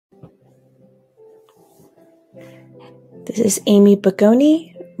This is Amy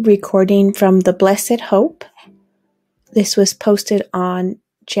Bagoni recording from the Blessed Hope. This was posted on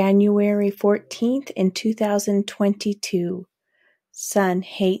January 14th in 2022. Son,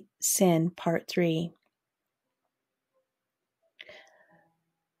 Hate, Sin, Part 3.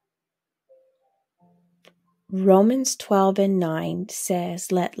 Romans 12:9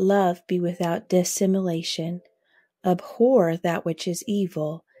 says, "Let love be without dissimulation. Abhor that which is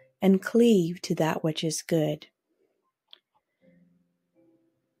evil, and cleave to that which is good."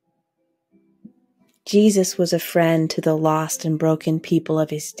 Jesus was a friend to the lost and broken people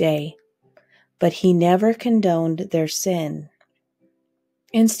of his day, but he never condoned their sin.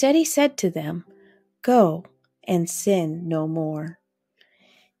 Instead, he said to them, "Go and sin no more."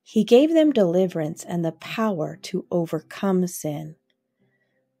 He gave them deliverance and the power to overcome sin.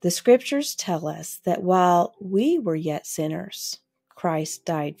 The scriptures tell us that while we were yet sinners, Christ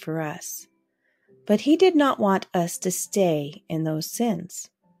died for us. But he did not want us to stay in those sins.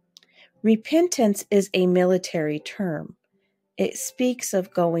 Repentance is a military term. It speaks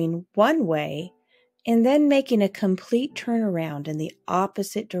of going one way and then making a complete turnaround in the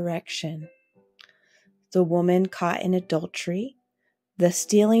opposite direction. The woman caught in adultery, the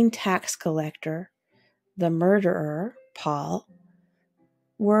stealing tax collector, the murderer, Paul,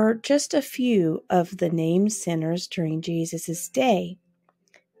 were just a few of the named sinners during Jesus' day.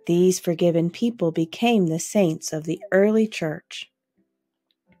 These forgiven people became the saints of the early church.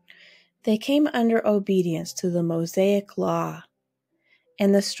 They came under obedience to the Mosaic law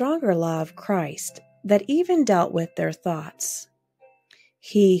and the stronger law of Christ that even dealt with their thoughts.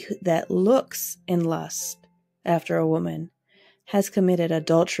 He that looks in lust after a woman has committed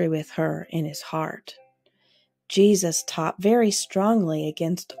adultery with her in his heart. Jesus taught very strongly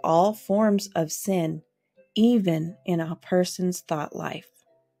against all forms of sin, even in a person's thought life.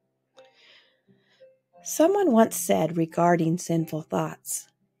 Someone once said regarding sinful thoughts,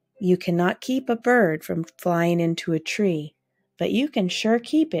 "You cannot keep a bird from flying into a tree, but you can sure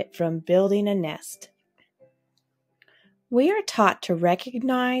keep it from building a nest." We are taught to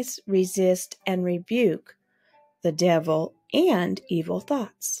recognize, resist, and rebuke the devil and evil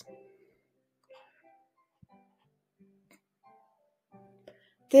thoughts.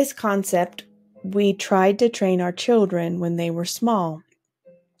 This concept we tried to train our children when they were small.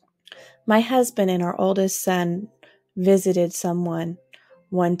 My husband and our oldest son visited someone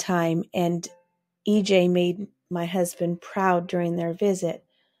one time, and EJ made my husband proud during their visit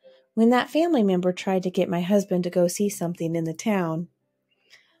when that family member tried to get my husband to go see something in the town.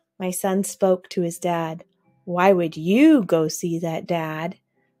 My son spoke to his dad. "Why would you go see that, Dad?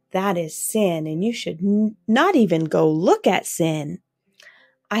 That is sin, and you should not even go look at sin."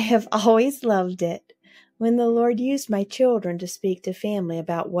 I have always loved it when the Lord used my children to speak to family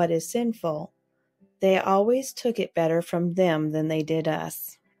about what is sinful. They always took it better from them than they did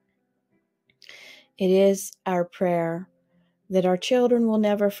us. It is our prayer that our children will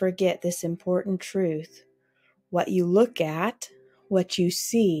never forget this important truth. What you look at, what you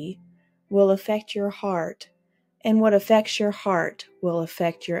see, will affect your heart, and what affects your heart will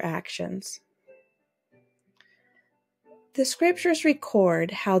affect your actions. The scriptures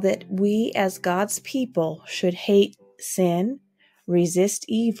record how that we as God's people should hate sin, resist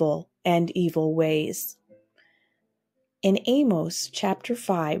evil, and evil ways. In Amos chapter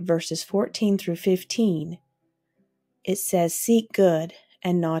 5, verses 14 through 15, it says, "Seek good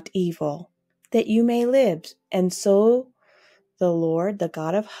and not evil, that you may live, and so the Lord, the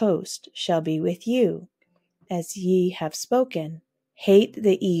God of hosts, shall be with you, as ye have spoken. Hate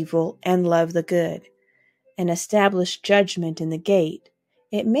the evil and love the good, and establish judgment in the gate.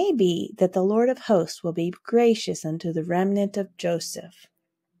 It may be that the Lord of hosts will be gracious unto the remnant of Joseph."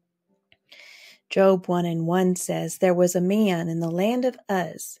 Job 1:1 says, "There was a man in the land of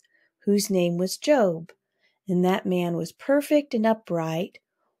Uz, whose name was Job, and that man was perfect and upright,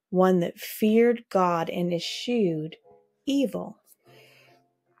 one that feared God and eschewed evil."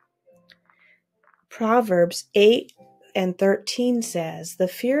 Proverbs 8:13 says, "The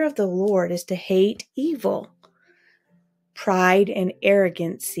fear of the Lord is to hate evil, pride and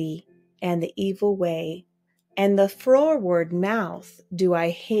arrogancy, and the evil way, and the froward mouth do I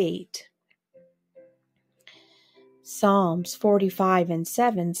hate." Psalms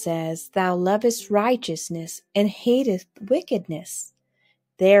 45:7 says, "Thou lovest righteousness and hatest wickedness.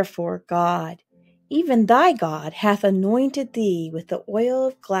 Therefore God, even thy God, hath anointed thee with the oil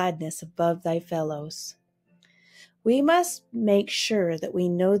of gladness above thy fellows." We must make sure that we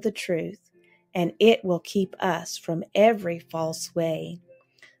know the truth, and it will keep us from every false way.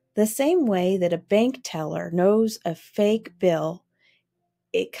 The same way that a bank teller knows a fake bill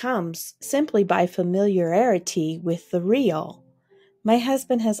it comes simply by familiarity with the real. My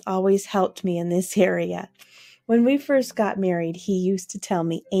husband has always helped me in this area. When we first got married, he used to tell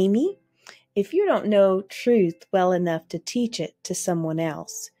me, Amy, if you don't know truth well enough to teach it to someone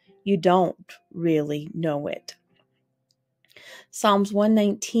else, you don't really know it. Psalms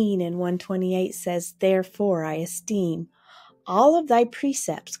 119 and 128 says, Therefore I esteem all of thy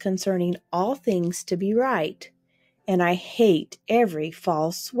precepts concerning all things to be right, and I hate every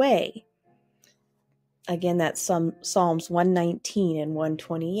false way. Again, that's Psalms 119 and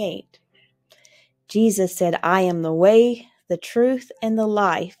 128. Jesus said, I am the way, the truth, and the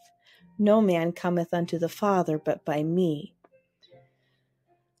life. No man cometh unto the Father but by me.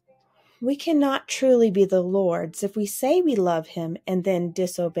 We cannot truly be the Lord's if we say we love him and then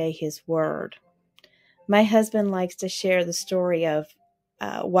disobey his word. My husband likes to share the story of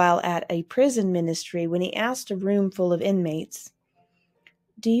while at a prison ministry when he asked a room full of inmates,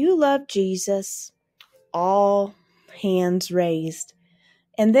 Do you love Jesus? All hands raised.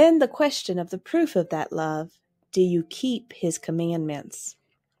 And then the question of the proof of that love, do you keep his commandments?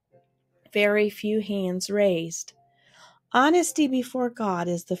 Very few hands raised. Honesty before God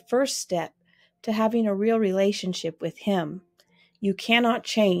is the first step to having a real relationship with him. You cannot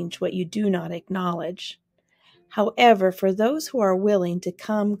change what you do not acknowledge. However, for those who are willing to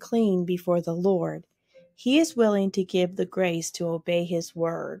come clean before the Lord, he is willing to give the grace to obey his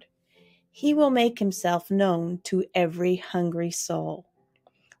word. He will make himself known to every hungry soul.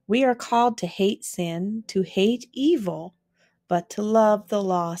 We are called to hate sin, to hate evil, but to love the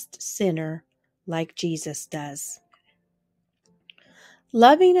lost sinner like Jesus does.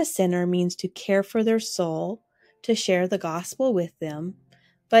 Loving a sinner means to care for their soul, to share the gospel with them,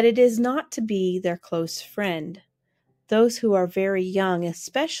 but it is not to be their close friend. Those who are very young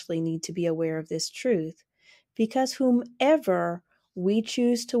especially need to be aware of this truth, because whomever we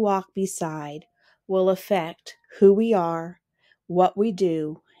choose to walk beside will affect who we are, what we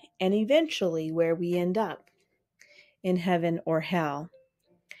do, and eventually where we end up, in heaven or hell.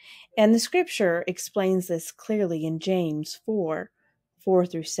 And the scripture explains this clearly in James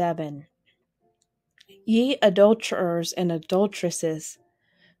 4:4-7. Ye adulterers and adulteresses,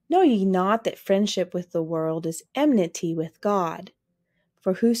 know ye not that friendship with the world is enmity with God?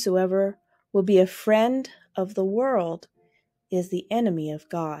 For whosoever will be a friend of the world is the enemy of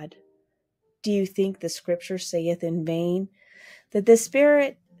God. Do you think the scripture saith in vain, that the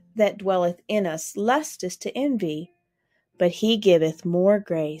spirit that dwelleth in us lusteth to envy, but he giveth more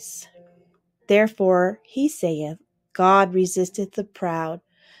grace? Therefore he saith, God resisteth the proud,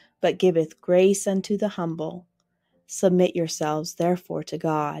 but giveth grace unto the humble. Submit yourselves therefore to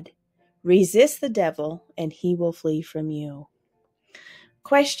God. Resist the devil, and he will flee from you.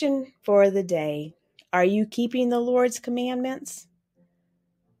 Question for the day. Are you keeping the Lord's commandments?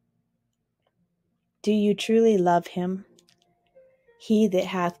 Do you truly love him? He that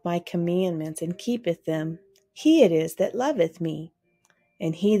hath my commandments and keepeth them, he it is that loveth me.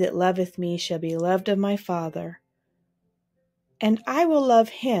 And he that loveth me shall be loved of my Father. And I will love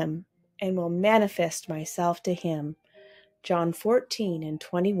him, and will manifest myself to him. John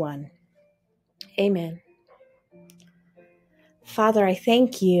 14:21. Amen. Father, I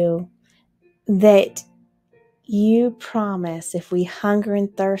thank you that you promise if we hunger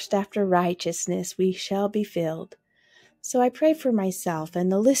and thirst after righteousness, we shall be filled. So I pray for myself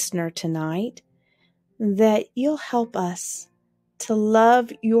and the listener tonight that you'll help us to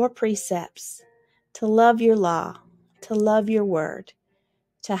love your precepts, to love your law, to love your word,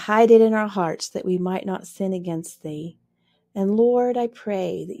 to hide it in our hearts that we might not sin against thee. And Lord, I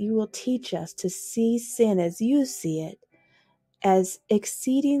pray that you will teach us to see sin as you see it, as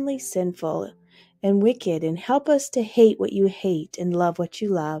exceedingly sinful and wicked, and help us to hate what you hate and love what you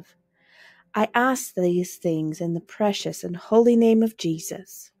love. I ask these things in the precious and holy name of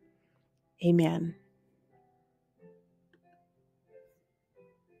Jesus. Amen.